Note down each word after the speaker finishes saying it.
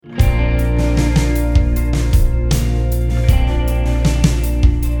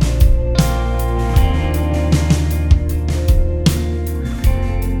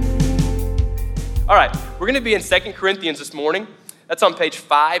we're going to be in 2 Corinthians this morning. That's on page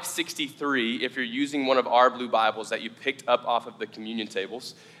 563 if you're using one of our blue Bibles that you picked up off of the communion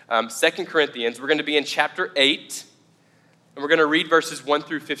tables. 2 Corinthians, we're going to be in chapter 8, and we're going to read verses 1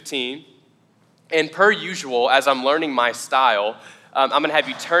 through 15. And per usual, as I'm learning my style, I'm going to have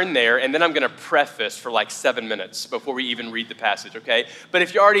you turn there, and then I'm going to preface for like 7 minutes before we even read the passage, okay? But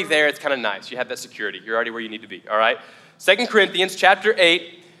if you're already there, it's kind of nice. You have that security. You're already where you need to be, all right? 2 Corinthians chapter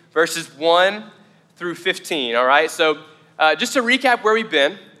 8, verses 1 through 15, all right? So just to recap where we've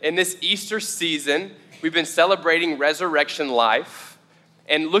been, in this Easter season, we've been celebrating resurrection life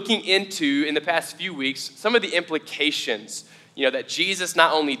and looking into, in the past few weeks, some of the implications, that Jesus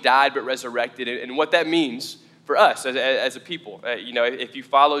not only died but resurrected, and what that means for us as a people. If you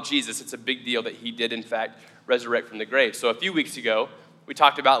follow Jesus, it's a big deal that he did, in fact, resurrect from the grave. So a few weeks ago, we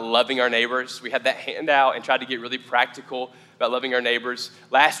talked about loving our neighbors. We had that handout and tried to get really practical about loving our neighbors.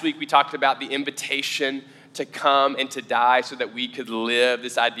 Last week, we talked about the invitation to come and to die so that we could live,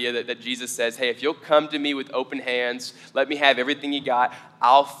 this idea that Jesus says, hey, if you'll come to me with open hands, let me have everything you got,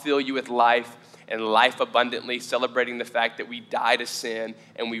 I'll fill you with life and life abundantly, celebrating the fact that we die to sin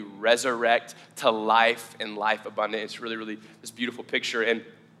and we resurrect to life and life abundant. It's really, really this beautiful picture. And,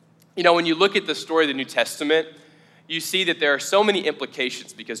 when you look at the story of the New Testament, you see that there are so many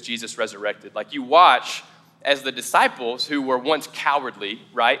implications because Jesus resurrected. Like you watch as the disciples who were once cowardly,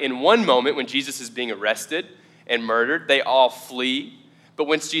 right? In one moment when Jesus is being arrested and murdered, they all flee. But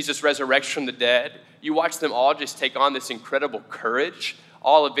once Jesus resurrects from the dead, you watch them all just take on this incredible courage,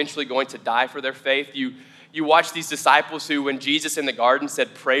 all eventually going to die for their faith. You watch these disciples who, when Jesus in the garden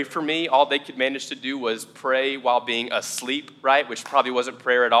said, pray for me, all they could manage to do was pray while being asleep, right? Which probably wasn't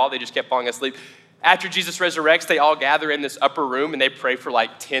prayer at all. They just kept falling asleep. After Jesus resurrects, they all gather in this upper room and they pray for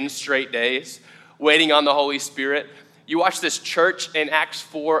like 10 straight days, waiting on the Holy Spirit. You watch this church in Acts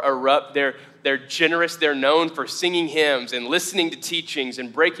 4 erupt. They're generous. They're known for singing hymns and listening to teachings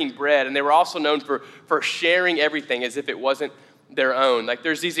and breaking bread. And they were also known for sharing everything as if it wasn't their own. Like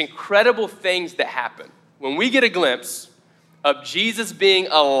there's these incredible things that happen. When we get a glimpse of Jesus being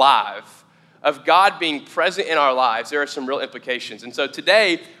alive, of God being present in our lives, there are some real implications. And so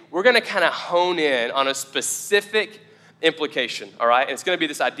today, we're going to kind of hone in on a specific implication, all right? And it's going to be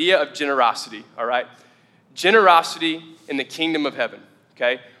this idea of generosity, all right? Generosity in the kingdom of heaven,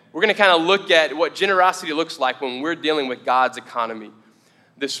 okay? We're going to kind of look at what generosity looks like when we're dealing with God's economy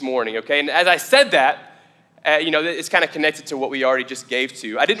this morning, okay? And as I said that, it's kind of connected to what we already just gave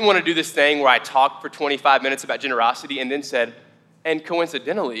to. I didn't want to do this thing where I talked for 25 minutes about generosity and then said, and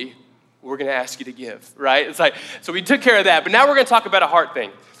coincidentally, we're going to ask you to give, right? It's like, so we took care of that, but now we're going to talk about a heart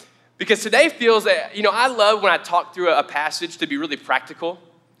thing. Because today feels that, I love when I talk through a passage to be really practical.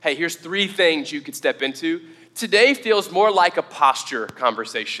 Hey, here's 3 things you could step into. Today feels more like a posture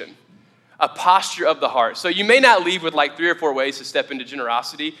conversation, a posture of the heart. So you may not leave with like 3 or 4 ways to step into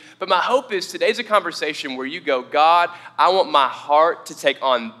generosity, but my hope is today's a conversation where you go, God, I want my heart to take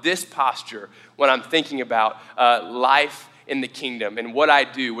on this posture when I'm thinking about life in the kingdom and what I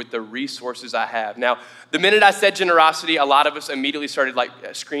do with the resources I have. Now, the minute I said generosity, a lot of us immediately started like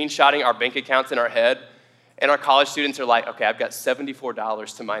screenshotting our bank accounts in our head. And our college students are like, okay, I've got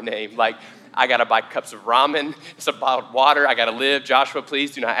 $74 to my name. Like, I got to buy cups of ramen, some bottled water. I got to live. Joshua,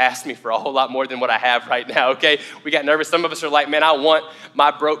 please do not ask me for a whole lot more than what I have right now, okay? We got nervous. Some of us are like, man, I want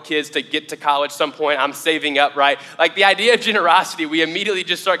my broke kids to get to college some point. I'm saving up, right? Like the idea of generosity, we immediately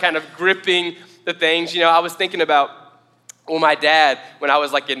just start kind of gripping the things. I was thinking about, my dad, when I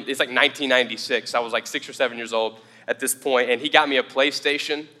was it's like 1996. I was like 6 or 7 years old at this point, and he got me a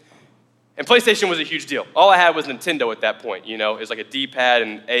PlayStation. And PlayStation was a huge deal. All I had was Nintendo at that point, It was like a D-pad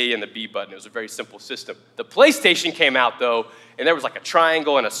and A and the B button. It was a very simple system. The PlayStation came out, though, and there was like a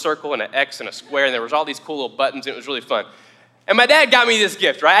triangle and a circle and an X and a square, and there was all these cool little buttons, and it was really fun. And my dad got me this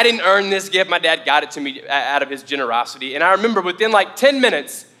gift, right? I didn't earn this gift. My dad got it to me out of his generosity. And I remember within like 10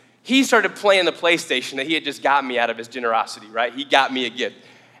 minutes, he started playing the PlayStation that he had just got me out of his generosity, right? He got me a gift.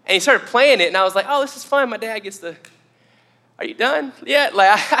 And he started playing it, and I was like, oh, this is fun. My dad gets are you done? Yeah,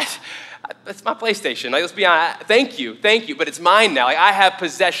 that's my PlayStation. Like, let's be honest. Thank you, but it's mine now. Like, I have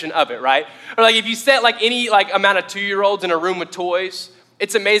possession of it, right? Or like if you set like any like amount of 2-year-olds in a room with toys,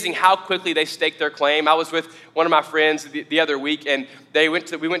 it's amazing how quickly they stake their claim. I was with one of my friends the other week, and we went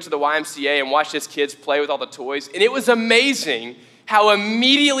to the YMCA and watched his kids play with all the toys, and it was amazing how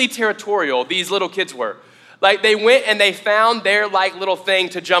immediately territorial these little kids were. Like they went and they found their like little thing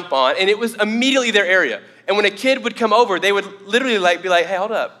to jump on, and it was immediately their area. And when a kid would come over, they would literally like be like, hey,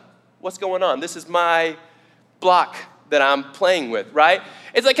 hold up, what's going on? This is my block that I'm playing with, right?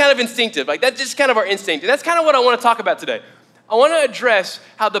 It's like kind of instinctive. Like that's just kind of our instinct. And that's kind of what I want to talk about today. I want to address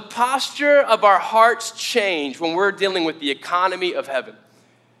how the posture of our hearts change when we're dealing with the economy of heaven.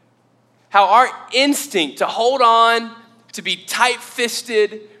 How our instinct to hold on, to be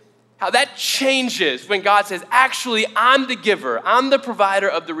tight-fisted, how that changes when God says, actually, I'm the giver, I'm the provider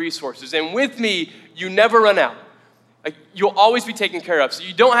of the resources, and with me, you never run out. Like, you'll always be taken care of. So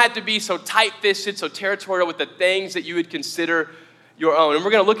you don't have to be so tight-fisted, so territorial with the things that you would consider your own. And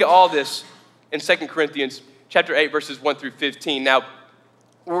we're going to look at all this in 2 Corinthians chapter 8, verses 1 through 15. Now,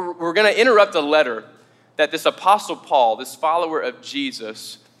 we're going to interrupt a letter that this apostle Paul, this follower of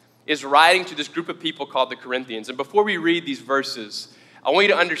Jesus, is writing to this group of people called the Corinthians. And before we read these verses, I want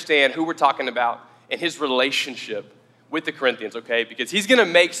you to understand who we're talking about and his relationship with the Corinthians, okay? Because he's going to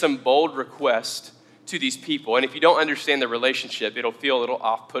make some bold requests to these people. And if you don't understand the relationship, it'll feel a little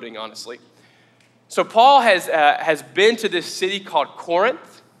off-putting, honestly. So Paul has been to this city called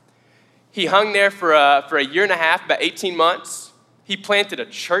Corinth. He hung there for a year and a half, about 18 months. He planted a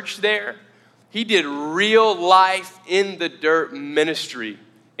church there. He did real life in the dirt ministry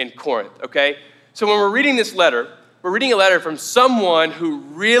in Corinth, okay? So when we're reading this letter, we're reading a letter from someone who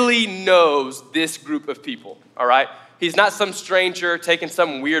really knows this group of people, all right? He's not some stranger taking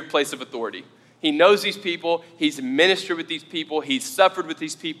some weird place of authority. He knows these people, he's ministered with these people, he's suffered with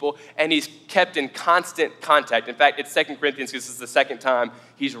these people, and he's kept in constant contact. In fact, it's 2 Corinthians, this is the second time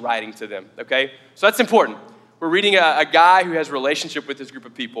he's writing to them, okay? So that's important. We're reading a guy who has a relationship with this group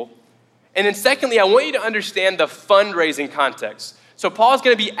of people. And then secondly, I want you to understand the fundraising context. So Paul's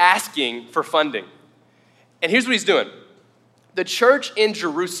going to be asking for funding. And here's what he's doing. The church in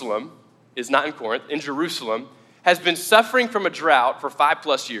Jerusalem, is not in Corinth, in Jerusalem, has been suffering from a drought for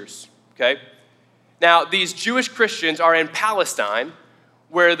 5+ years, okay? Now, these Jewish Christians are in Palestine,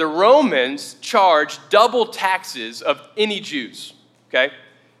 where the Romans charge double taxes of any Jews, okay?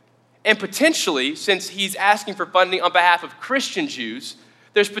 And potentially, since he's asking for funding on behalf of Christian Jews,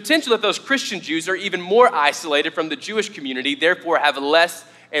 there's potential that those Christian Jews are even more isolated from the Jewish community, therefore have less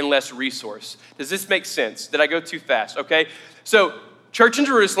and less resource. Does this make sense? Did I go too fast? Okay. So, church in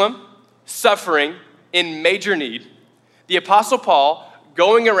Jerusalem, suffering in major need. The Apostle Paul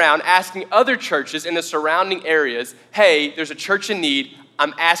going around asking other churches in the surrounding areas, hey, there's a church in need.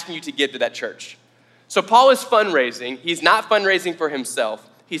 I'm asking you to give to that church. So Paul is fundraising. He's not fundraising for himself.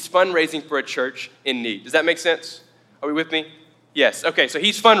 He's fundraising for a church in need. Does that make sense? Are we with me? Yes. Okay, so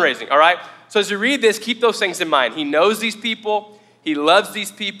he's fundraising, all right? So as you read this, keep those things in mind. He knows these people. He loves these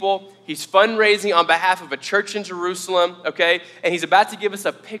people. He's fundraising on behalf of a church in Jerusalem, okay? And he's about to give us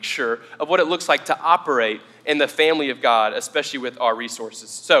a picture of what it looks like to operate in the family of God, especially with our resources.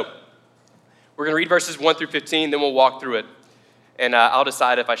 So we're going to read verses 1 through 15, then we'll walk through it. And I'll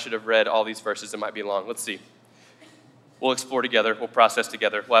decide if I should have read all these verses. It might be long. Let's see. We'll explore together. We'll process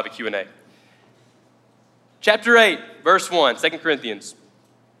together. We'll have a Q&A. Chapter 8, verse 1, 2 Corinthians.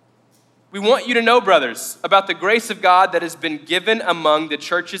 We want you to know, brothers, about the grace of God that has been given among the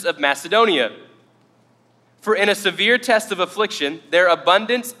churches of Macedonia. For in a severe test of affliction, their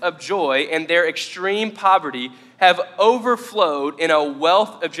abundance of joy and their extreme poverty have overflowed in a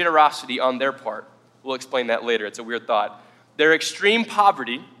wealth of generosity on their part. We'll explain that later. It's a weird thought. Their extreme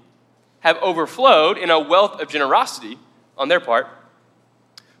poverty have overflowed in a wealth of generosity on their part.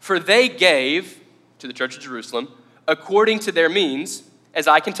 For they gave to the church of Jerusalem according to their means, as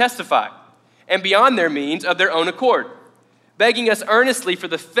I can testify, and beyond their means of their own accord, begging us earnestly for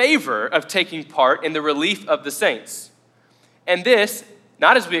the favor of taking part in the relief of the saints. And this,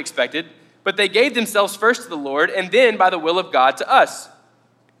 not as we expected, but they gave themselves first to the Lord, and then by the will of God to us.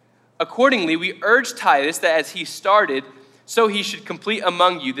 Accordingly, we urge Titus that as he started, so he should complete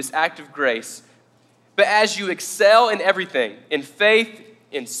among you this act of grace. But as you excel in everything, in faith,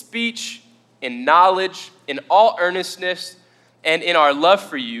 in speech, in knowledge, in all earnestness, and in our love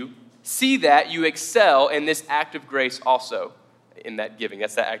for you, see that you excel in this act of grace also, in that giving.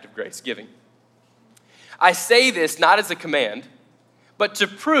 That's that act of grace, giving. I say this not as a command, but to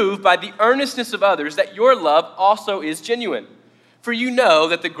prove by the earnestness of others that your love also is genuine. For you know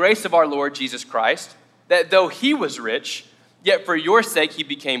that the grace of our Lord Jesus Christ, that though he was rich, yet for your sake he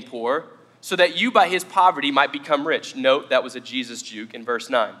became poor, so that you by his poverty might become rich. Note, that was a Jesus juke in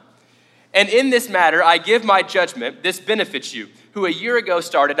verse 9. And in this matter, I give my judgment, this benefits you, who a year ago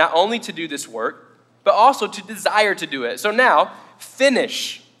started not only to do this work, but also to desire to do it. So now,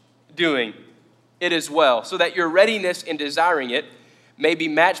 finish doing it as well, so that your readiness in desiring it may be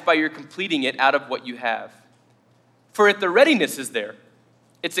matched by your completing it out of what you have. For if the readiness is there,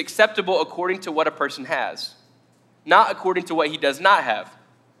 it's acceptable according to what a person has, not according to what he does not have.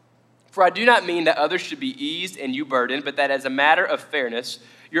 For I do not mean that others should be eased and you burdened, but that as a matter of fairness,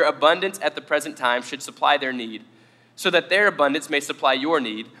 your abundance at the present time should supply their need, so that their abundance may supply your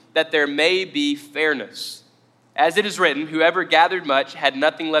need, that there may be fairness. As it is written, whoever gathered much had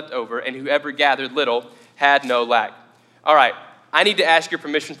nothing left over, and whoever gathered little had no lack. All right, I need to ask your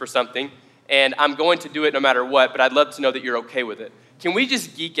permission for something, and I'm going to do it no matter what, but I'd love to know that you're okay with it. Can we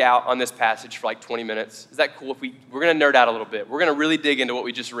just geek out on this passage for like 20 minutes? Is that cool? We're going to nerd out a little bit. We're going to really dig into what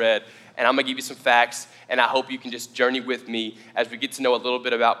we just read, and I'm going to give you some facts, and I hope you can just journey with me as we get to know a little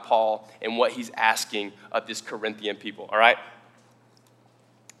bit about Paul and what he's asking of this Corinthian people, all right?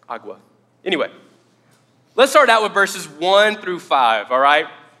 Agua. Anyway, let's start out with verses 1 through 5, all right?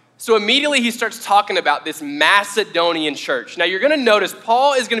 So immediately he starts talking about this Macedonian church. Now you're going to notice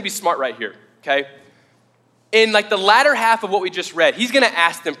Paul is going to be smart right here, okay? In like the latter half of what we just read, he's going to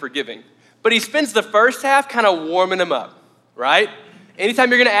ask them for giving. But he spends the first half kind of warming them up, right? Anytime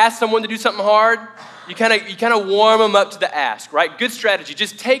you're going to ask someone to do something hard, you kind of warm them up to the ask, right? Good strategy.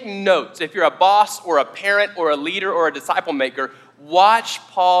 Just take notes. If you're a boss or a parent or a leader or a disciple maker, watch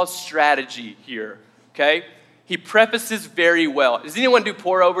Paul's strategy here, okay? He prefaces very well. Does anyone do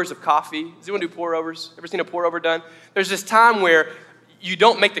pour-overs of coffee? Does anyone do pour-overs? Ever seen a pour-over done? There's this time where you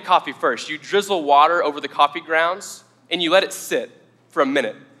don't make the coffee first. You drizzle water over the coffee grounds, and you let it sit for a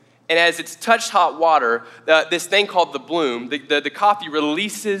minute. And as it's touched hot water, this thing called the bloom, the coffee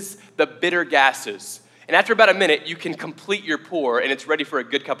releases the bitter gases. And after about a minute, you can complete your pour, and it's ready for a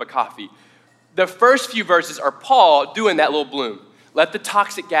good cup of coffee. The first few verses are Paul doing that little bloom. Let the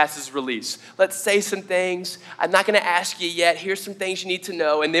toxic gases release. Let's say some things. I'm not going to ask you yet. Here's some things you need to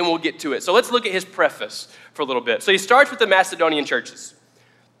know, and then we'll get to it. So let's look at his preface for a little bit. So he starts with the Macedonian churches.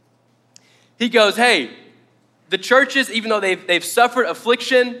 He goes, hey, the churches, even though they've suffered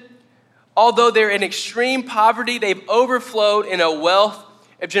affliction, although they're in extreme poverty, they've overflowed in a wealth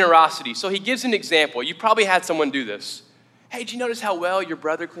of generosity. So he gives an example. You probably had someone do this. Hey, did you notice how well your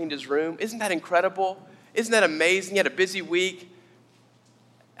brother cleaned his room? Isn't that incredible? Isn't that amazing? You had a busy week.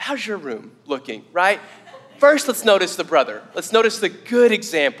 How's your room looking, right? First, let's notice the brother. Let's notice the good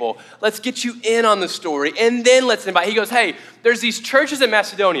example. Let's get you in on the story, and then let's invite. He goes, hey, there's these churches in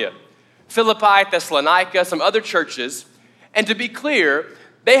Macedonia, Philippi, Thessalonica, some other churches, and to be clear,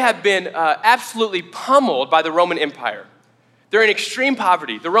 they have been absolutely pummeled by the Roman Empire. They're in extreme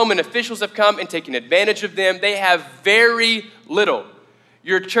poverty. The Roman officials have come and taken advantage of them. They have very little.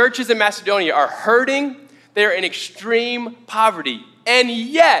 Your churches in Macedonia are hurting. They're in extreme poverty. And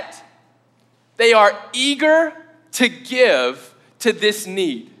yet, they are eager to give to this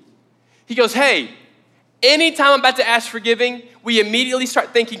need. He goes, hey, anytime I'm about to ask for giving, we immediately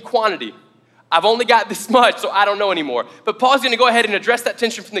start thinking quantity. I've only got this much, so I don't know anymore. But Paul's going to go ahead and address that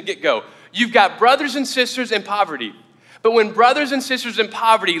tension from the get-go. You've got brothers and sisters in poverty. But when brothers and sisters in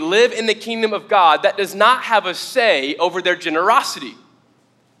poverty live in the kingdom of God, that does not have a say over their generosity.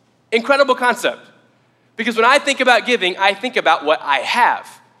 Incredible concept. Because when I think about giving, I think about what I have.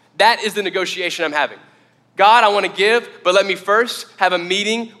 That is the negotiation I'm having. God, I want to give, but let me first have a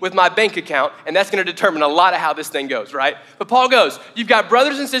meeting with my bank account, and that's going to determine a lot of how this thing goes, right? But Paul goes, you've got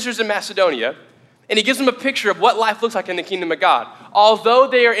brothers and sisters in Macedonia, and he gives them a picture of what life looks like in the kingdom of God. Although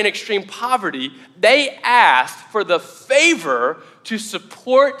they are in extreme poverty, they asked for the favor to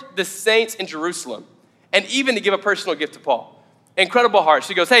support the saints in Jerusalem, and even to give a personal gift to Paul. Incredible heart. So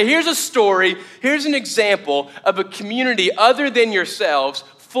he goes, hey, here's a story, here's an example of a community other than yourselves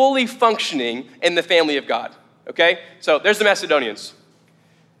fully functioning in the family of God, okay? So there's the Macedonians.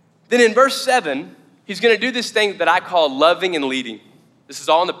 Then in verse 7, he's going to do this thing that I call loving and leading. This is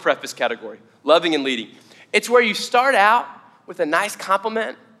all in the preface category, loving and leading. It's where you start out with a nice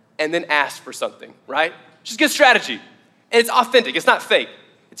compliment and then ask for something, right? Just good strategy. And it's authentic, it's not fake.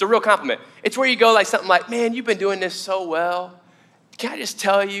 It's a real compliment. It's where you go like something like, man, you've been doing this so well. Can I just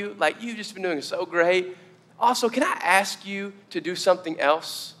tell you, like, you've just been doing so great. Also, can I ask you to do something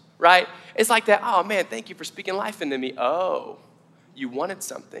else, right? It's like that, oh, man, thank you for speaking life into me. Oh, you wanted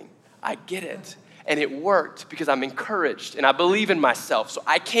something. I get it. And it worked because I'm encouraged and I believe in myself, so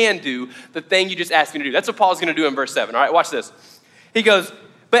I can do the thing you just asked me to do. That's what Paul's going to do in verse 7, all right? Watch this. He goes,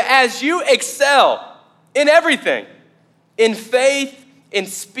 but as you excel in everything, in faith, in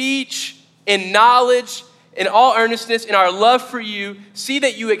speech, in knowledge, in all earnestness, in our love for you, see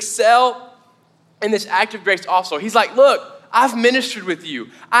that you excel in this act of grace also. He's like, look, I've ministered with you.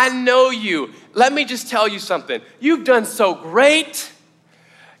 I know you. Let me just tell you something. You've done so great.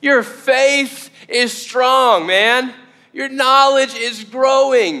 Your faith is strong, man. Your knowledge is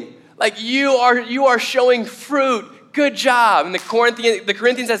growing. Like you are showing fruit. Good job. And the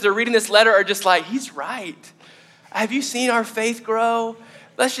Corinthians, as they're reading this letter, are just like, he's right. Have you seen our faith grow?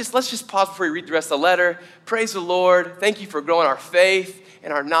 Let's just pause before we read the rest of the letter. Praise the Lord. Thank you for growing our faith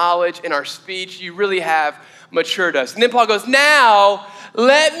and our knowledge and our speech. You really have. matured us. And then Paul goes, now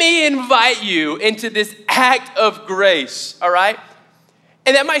let me invite you into this act of grace, all right?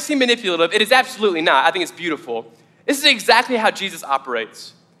 And that might seem manipulative. It is absolutely not. I think it's beautiful. This is exactly how Jesus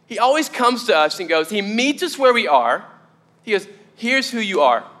operates. He always comes to us and goes, he meets us where we are. He goes, here's who you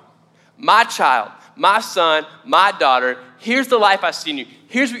are. My child, my son, my daughter, here's the life I see in you.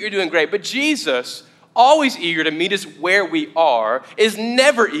 Here's what you're doing great. But Jesus, always eager to meet us where we are, is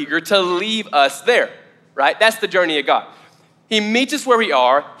never eager to leave us there, right? That's the journey of God. He meets us where we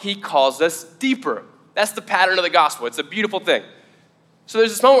are. He calls us deeper. That's the pattern of the gospel. It's a beautiful thing. So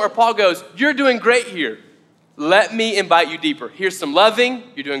there's this moment where Paul goes, you're doing great here. Let me invite you deeper. Here's some loving.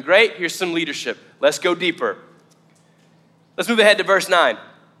 You're doing great. Here's some leadership. Let's go deeper. Let's move ahead to verse 9.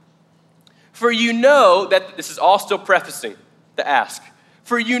 For you know that, this is all still prefacing the ask.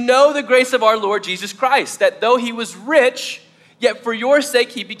 For you know the grace of our Lord Jesus Christ, that though he was rich, yet for your sake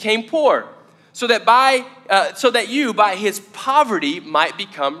he became poor, so that you by his poverty might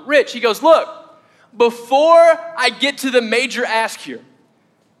become rich. He goes, look, before I get to the major ask here,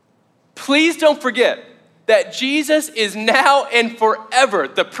 please don't forget that Jesus is now and forever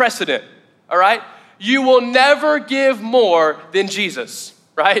the precedent, all right? You will never give more than Jesus,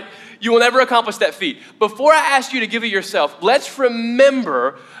 right? You will never accomplish that feat. Before I ask you to give it yourself, let's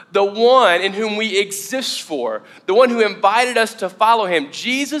remember the one in whom we exist for, the one who invited us to follow him.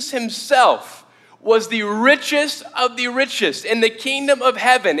 Jesus himself was the richest of the richest in the kingdom of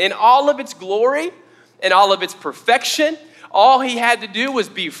heaven, in all of its glory and all of its perfection. All he had to do was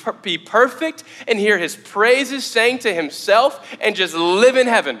be perfect and hear his praises sang to himself and just live in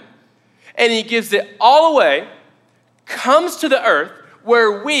heaven. And he gives it all away, comes to the earth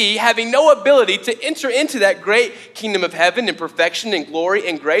where we, having no ability to enter into that great kingdom of heaven in perfection and glory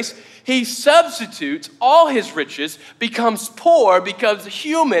and grace, he substitutes all his riches, becomes poor, becomes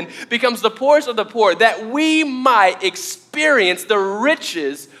human, becomes the poorest of the poor, that we might experience the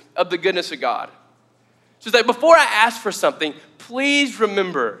riches of the goodness of God. So it's like, before I ask for something, please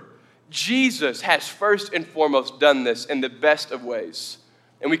remember, Jesus has first and foremost done this in the best of ways.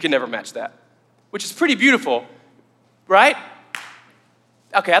 And we can never match that, which is pretty beautiful, right?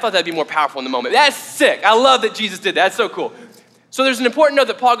 Okay, I thought that'd be more powerful in the moment. That's sick. I love that Jesus did that. That's so cool. So there's an important note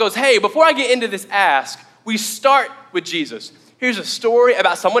that Paul goes, hey, before I get into this ask, we start with Jesus. Here's a story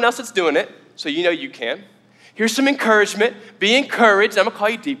about someone else that's doing it, so you know you can. Here's some encouragement. Be encouraged. I'm going to call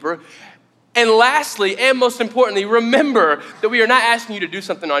you deeper. And lastly, and most importantly, remember that we are not asking you to do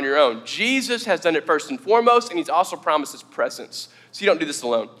something on your own. Jesus has done it first and foremost, and he's also promised his presence. So you don't do this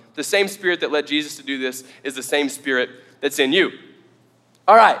alone. The same spirit that led Jesus to do this is the same spirit that's in you.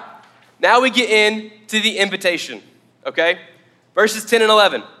 All right, now we get into the invitation, okay? Verses 10 and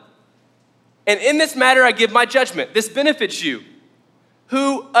 11. And in this matter I give my judgment. This benefits you,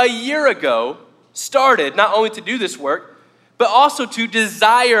 who a year ago started not only to do this work, but also to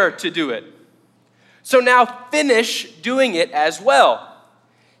desire to do it. So now finish doing it as well.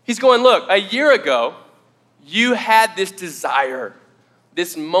 He's going, look, a year ago, you had this desire,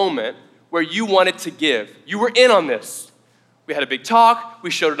 this moment where you wanted to give. You were in on this. We had a big talk.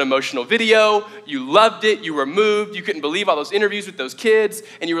 We showed an emotional video. You loved it. You were moved. You couldn't believe all those interviews with those kids.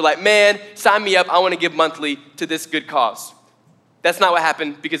 And you were like, man, sign me up. I want to give monthly to this good cause. That's not what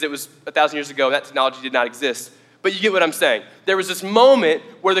happened because it was 1,000 years ago. That technology did not exist. But you get what I'm saying. There was this moment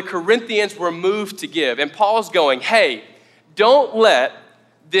where the Corinthians were moved to give. And Paul's going, hey, don't let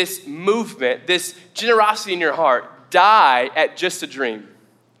this movement, this generosity in your heart die at just a dream.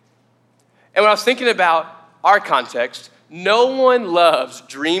 And when I was thinking about our context, no one loves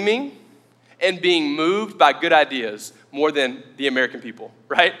dreaming and being moved by good ideas more than the American people,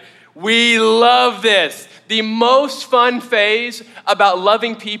 right? We love this. The most fun phase about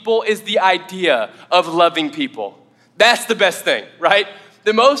loving people is the idea of loving people. That's the best thing, right?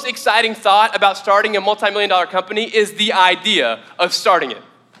 The most exciting thought about starting a multi-million-dollar company is the idea of starting it,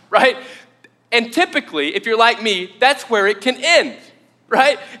 right? And typically, if you're like me, that's where it can end,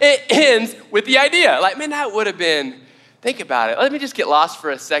 right? It ends with the idea. Like, man, that would have been, think about it. Let me just get lost for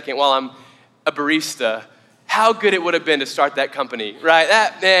a second while I'm a barista. How good it would have been to start that company, right?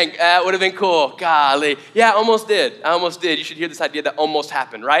 That would have been cool. Golly. Yeah, I almost did. You should hear this idea that almost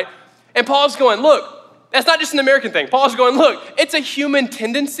happened, right? And Paul's going, look, that's not just an American thing. Paul's going, look, it's a human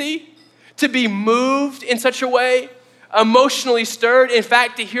tendency to be moved in such a way, emotionally stirred. In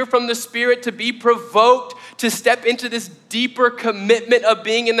fact, to hear from the Spirit, to be provoked, to step into this deeper commitment of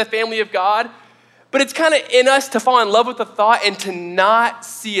being in the family of God. But it's kind of in us to fall in love with the thought and to not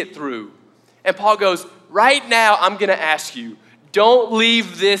see it through. And Paul goes, right now, I'm going to ask you, don't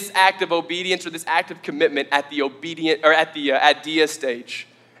leave this act of obedience or this act of commitment at the obedient or at the idea stage,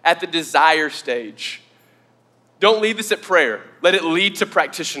 at the desire stage. don't leave this at prayer. Let it lead to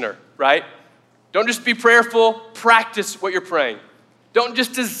practitioner, right? Don't just be prayerful, practice what you're praying. Don't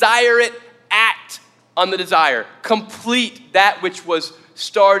just desire it, act on the desire. Complete that which was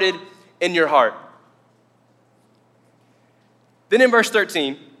started in your heart. Then in verse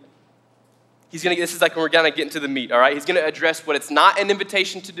 13, this is like when we're gonna get into the meat, all right? He's gonna address what it's not an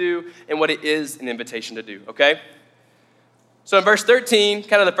invitation to do and what it is an invitation to do, okay? So in verse 13,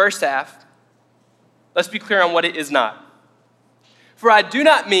 kind of the first half, let's be clear on what it is not. For I do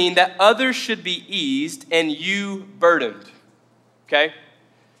not mean that others should be eased and you burdened, okay?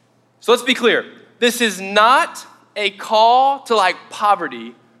 So let's be clear. This is not a call to like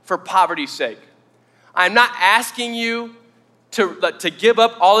poverty for poverty's sake. I'm not asking you to give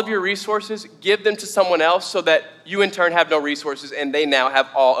up all of your resources, give them to someone else so that you in turn have no resources and they now have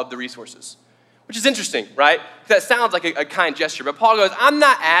all of the resources. Which is interesting, right? That sounds like a kind gesture, but Paul goes, I'm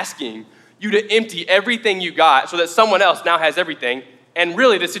not asking you to empty everything you got so that someone else now has everything, and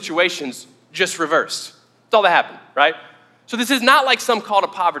really the situation's just reversed. That's all that happened, right? So this is not like some call to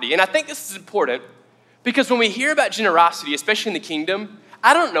poverty, and I think this is important because when we hear about generosity, especially in the kingdom,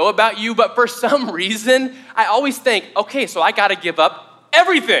 I don't know about you, but for some reason, I always think, okay, so I gotta give up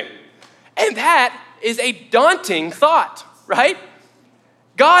everything. And that is a daunting thought, right?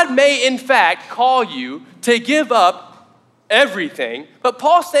 God may, in fact, call you to give up everything, but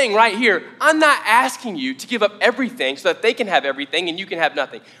Paul's saying right here, I'm not asking you to give up everything so that they can have everything and you can have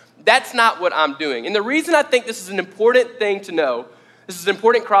nothing. That's not what I'm doing. And the reason I think this is an important thing to know, this is an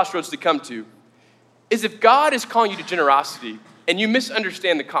important crossroads to come to, is if God is calling you to generosity and you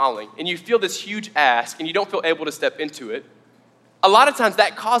misunderstand the calling and you feel this huge ask and you don't feel able to step into it, a lot of times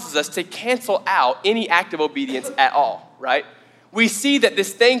that causes us to cancel out any act of obedience at all, right? We see that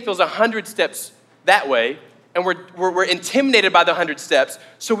this thing feels 100 steps that way, and we're intimidated by the 100 steps,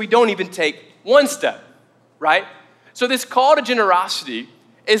 so we don't even take one step, right? So this call to generosity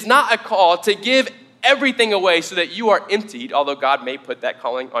is not a call to give everything away so that you are emptied, although God may put that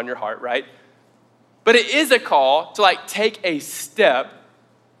calling on your heart, right? But it is a call to like take a step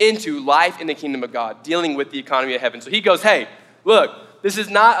into life in the kingdom of God, dealing with the economy of heaven. So he goes, hey, look, this is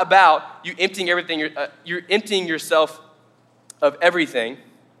not about you emptying everything, you're emptying yourself of everything.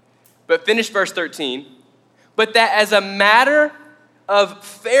 But finish verse 13. But that as a matter of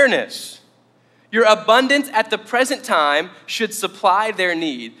fairness, your abundance at the present time should supply their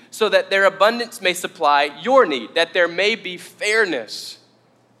need, so that their abundance may supply your need, that there may be fairness.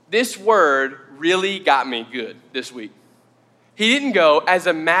 This word really got me good this week. He didn't go as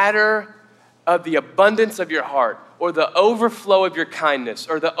a matter of the abundance of your heart, or the overflow of your kindness,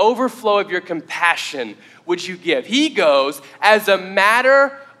 or the overflow of your compassion would you give. He goes as a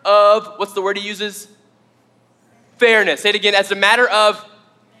matter of, what's the word he uses? Fairness. Say it again, as a matter of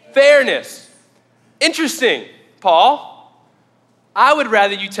fairness. Interesting, Paul. I would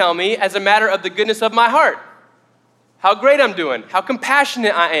rather you tell me as a matter of the goodness of my heart. How great I'm doing, how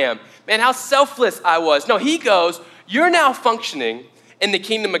compassionate I am, man, how selfless I was. No, he goes, you're now functioning in the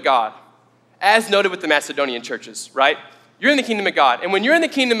kingdom of God, as noted with the Macedonian churches, right? You're in the kingdom of God. And when you're in the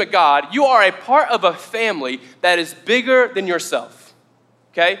kingdom of God, you are a part of a family that is bigger than yourself,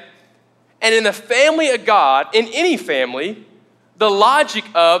 okay? And in the family of God, in any family, the logic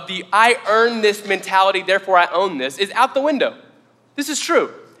of the I earn this mentality, therefore I own this, is out the window. This is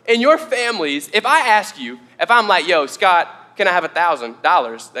true. In your families, if I ask you, if I'm like, yo, Scott, can I have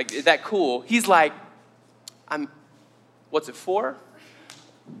 $1,000? Like, is that cool? He's like, what's it for?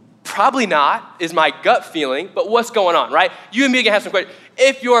 Probably not, is my gut feeling, but what's going on, right? You and me can have some questions.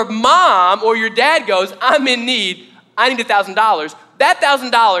 If your mom or your dad goes, I'm in need, I need $1,000, that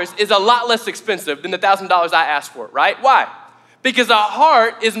 $1,000 is a lot less expensive than the $1,000 I asked for, right? Why? Because a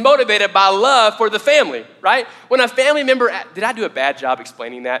heart is motivated by love for the family, right? When a family member, did I do a bad job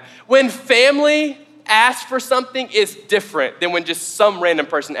explaining that? When family asks for something, it's different than when just some random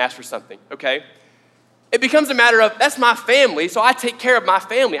person asks for something, okay? It becomes a matter of, that's my family, so I take care of my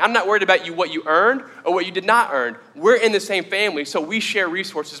family. I'm not worried about what you earned or what you did not earn. We're in the same family, so we share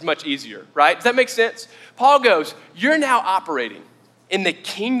resources much easier, right? Does that make sense? Paul goes, you're now operating in the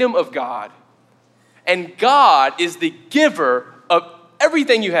kingdom of God, and God is the giver of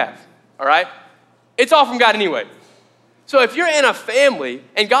everything you have, all right? It's all from God anyway. So if you're in a family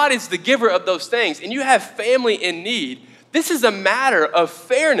and God is the giver of those things and you have family in need, this is a matter of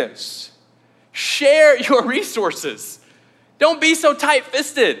fairness. Share your resources. Don't be so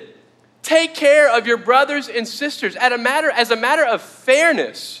tight-fisted. Take care of your brothers and sisters as a matter of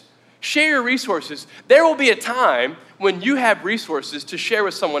fairness. Share your resources. There will be a time when you have resources to share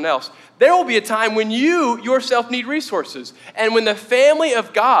with someone else, there will be a time when you yourself need resources. And when the family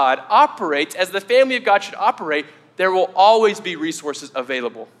of God operates as the family of God should operate, there will always be resources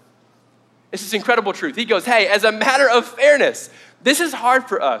available. This is incredible truth. He goes, hey, as a matter of fairness, this is hard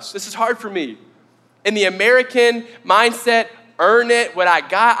for us. This is hard for me. In the American mindset, earn it. What I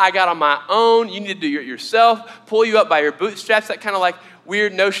got on my own. You need to do it yourself. Pull you up by your bootstraps. That kind of like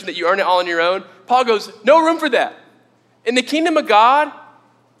weird notion that you earn it all on your own. Paul goes, no room for that. In the kingdom of God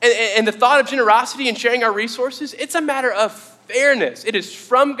and the thought of generosity and sharing our resources, it's a matter of fairness. It is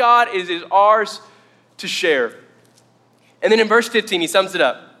from God. It is ours to share. And then in verse 15, he sums it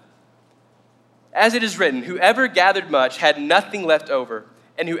up. As it is written, whoever gathered much had nothing left over,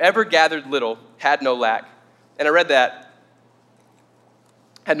 and whoever gathered little had no lack. And I read that.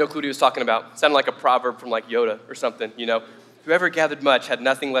 Had no clue what he was talking about. Sounded like a proverb from like Yoda or something, you know. Whoever gathered much had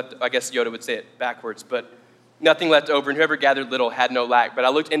nothing left. I guess Yoda would say it backwards, but nothing left over, and whoever gathered little had no lack. But I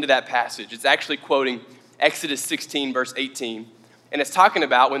looked into that passage. It's actually quoting Exodus 16, verse 18. And it's talking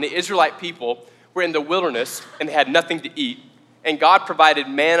about when the Israelite people were in the wilderness and they had nothing to eat, and God provided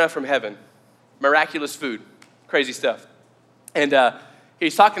manna from heaven. Miraculous food, crazy stuff. And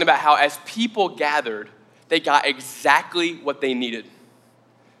he's talking about how as people gathered, they got exactly what they needed.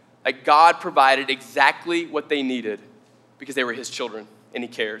 Like God provided exactly what they needed because they were his children and he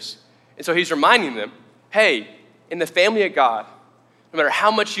cares. And so he's reminding them, hey, in the family of God, no matter how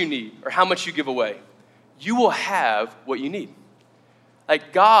much you need or how much you give away, you will have what you need.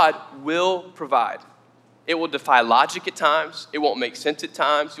 Like God will provide. It will defy logic at times. It won't make sense at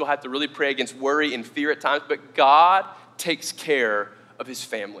times. You'll have to really pray against worry and fear at times. But God takes care of his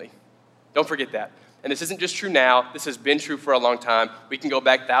family. Don't forget that. And this isn't just true now. This has been true for a long time. We can go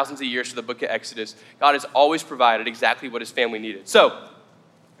back thousands of years to the book of Exodus. God has always provided exactly what his family needed. So,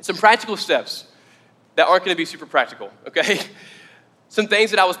 some practical steps that aren't going to be super practical, okay? Some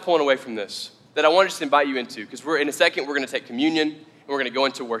things that I was pulling away from this that I want to just invite you into, because in a second we're going to take communion and we're going to go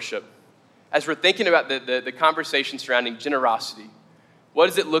into worship. As we're thinking about the conversation surrounding generosity, what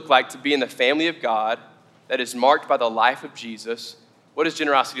does it look like to be in the family of God that is marked by the life of Jesus? What does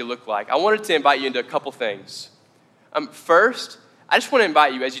generosity look like? I wanted to invite you into a couple things. First, I just want to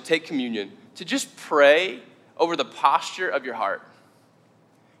invite you as you take communion to just pray over the posture of your heart.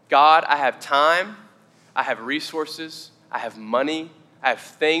 God, I have time, I have resources, I have money, I have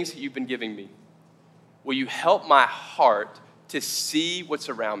things that you've been giving me. Will you help my heart to see what's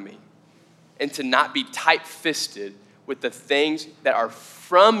around me and to not be tight-fisted with the things that are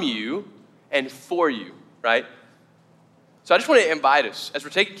from you and for you, right? So I just want to invite us, as we're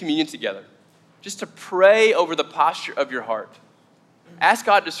taking communion together, just to pray over the posture of your heart. Ask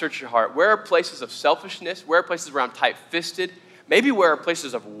God to search your heart. Where are places of selfishness? Where are places where I'm tight-fisted? Maybe where are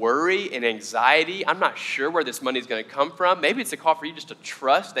places of worry and anxiety? I'm not sure where this money is going to come from. Maybe it's a call for you just to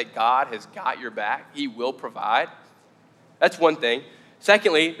trust that God has got your back. He will provide. That's one thing.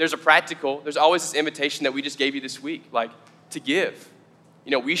 Secondly, there's always this invitation that we just gave you this week, like to give.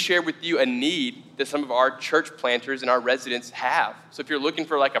 You know, we shared with you a need that some of our church planters and our residents have. So if you're looking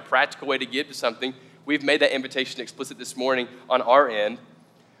for like a practical way to give to something, we've made that invitation explicit this morning on our end.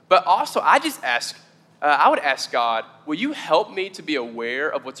 But also, I would ask God, will you help me to be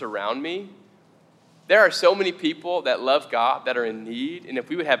aware of what's around me? There are so many people that love God that are in need, and if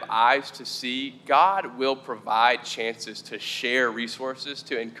we would have eyes to see, God will provide chances to share resources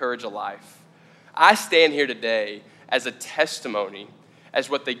to encourage a life. I stand here today as a testimony as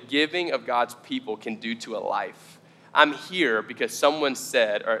what the giving of God's people can do to a life. I'm here because someone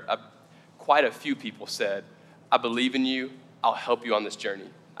said, quite a few people said, I believe in you, I'll help you on this journey.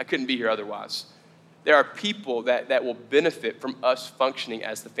 I couldn't be here otherwise. There are people that will benefit from us functioning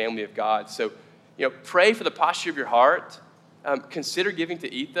as the family of God. So, pray for the posture of your heart. Consider giving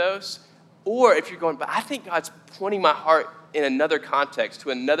to Ethos. Or if you're going, but I think God's pointing my heart in another context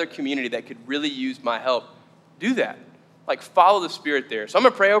to another community that could really use my help, do that. Like, follow the Spirit there. So I'm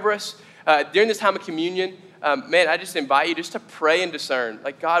going to pray over us. During this time of communion, I just invite you just to pray and discern.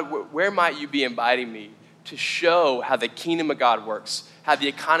 Like, God, where might you be inviting me to show how the kingdom of God works, how the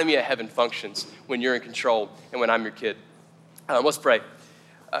economy of heaven functions when you're in control and when I'm your kid? Let's pray.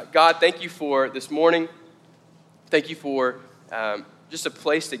 God, thank you for this morning. Thank you for just a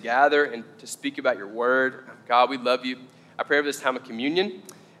place to gather and to speak about your word. God, we love you. I pray over this time of communion.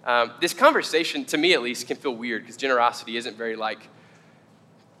 This conversation, to me at least, can feel weird because generosity isn't very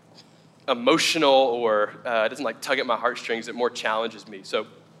emotional or it doesn't tug at my heartstrings. It more challenges me. So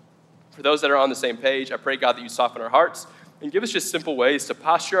for those that are on the same page, I pray, God, that you soften our hearts and give us just simple ways to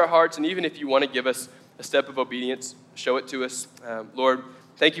posture our hearts. And even if you want to give us a step of obedience, show it to us. Lord,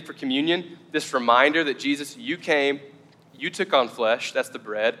 thank you for communion, this reminder that Jesus, you came You took on flesh, that's the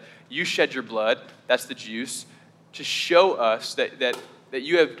bread. You shed your blood, that's the juice, to show us that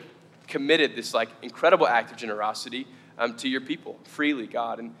you have committed this like incredible act of generosity to your people freely,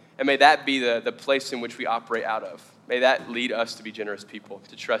 God. And may that be the place in which we operate out of. May that lead us to be generous people,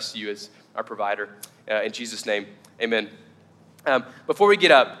 to trust you as our provider. In Jesus' name, amen. Before we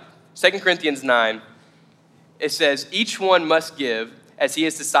get up, 2 Corinthians 9, it says, each one must give as he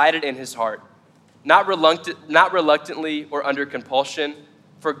has decided in his heart, not reluctantly or under compulsion,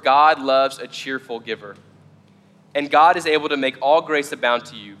 for God loves a cheerful giver. And God is able to make all grace abound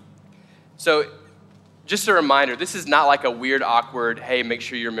to you. So just a reminder, this is not like a weird, awkward, hey, make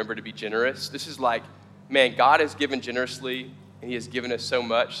sure you remember to be generous. This is like, man, God has given generously, and he has given us so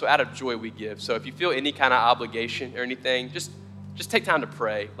much. So out of joy we give. So if you feel any kind of obligation or anything, just take time to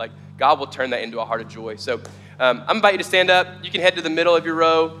pray. Like, God will turn that into a heart of joy. So I'm going to invite you to stand up. You can head to the middle of your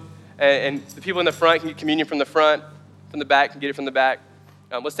row, and the people in the front can get communion from the front, from the back can get it from the back.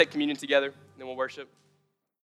 Let's take communion together, and then we'll worship.